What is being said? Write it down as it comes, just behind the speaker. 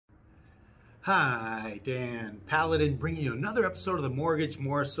Hi, Dan Paladin, bringing you another episode of the Mortgage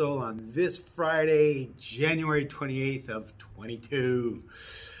Morsel on this Friday, January 28th of 22.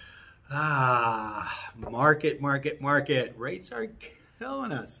 Market. Rates are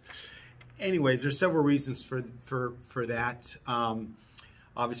killing us. Anyways, there's several reasons for that.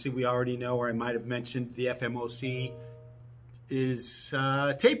 Obviously, we already know, or I might have mentioned, the FMOC is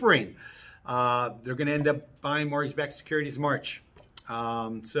tapering. They're going to end up buying mortgage-backed securities in March.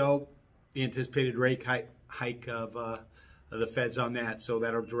 So the anticipated rate hike of the Feds on that, so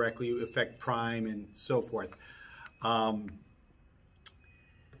that'll directly affect prime and so forth.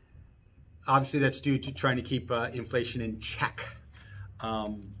 Obviously, that's due to trying to keep inflation in check.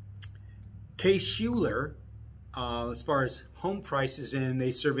 Case Shiller, as far as home prices, and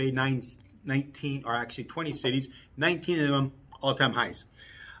they surveyed 20 cities, 19 of them all-time highs.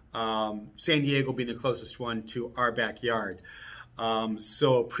 San Diego being the closest one to our backyard.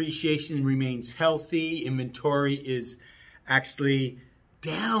 So appreciation remains healthy. Inventory is actually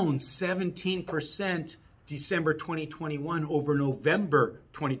down 17% December 2021 over November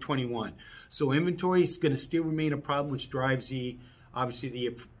 2021. So inventory is going to still remain a problem, which drives obviously the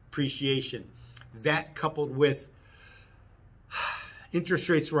appreciation. That, coupled with interest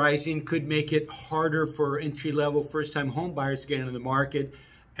rates rising, could make it harder for entry-level first-time home buyers to get into the market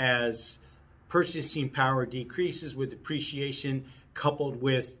as purchasing power decreases with appreciation coupled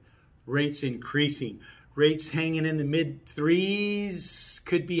with rates increasing. Rates hanging in the mid-threes,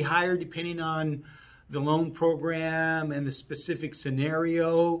 could be higher depending on the loan program and the specific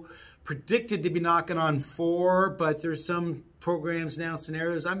scenario. Predicted to be knocking on 4, but there's some programs now,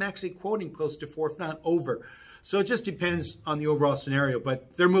 scenarios, I'm actually quoting close to 4, if not over. So it just depends on the overall scenario,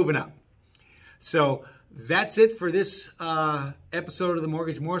 but they're moving up. So that's it for this episode of the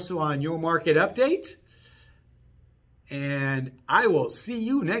Mortgage Morsel on your market update. And I will see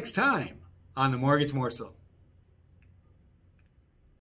you next time on the Mortgage Morsel.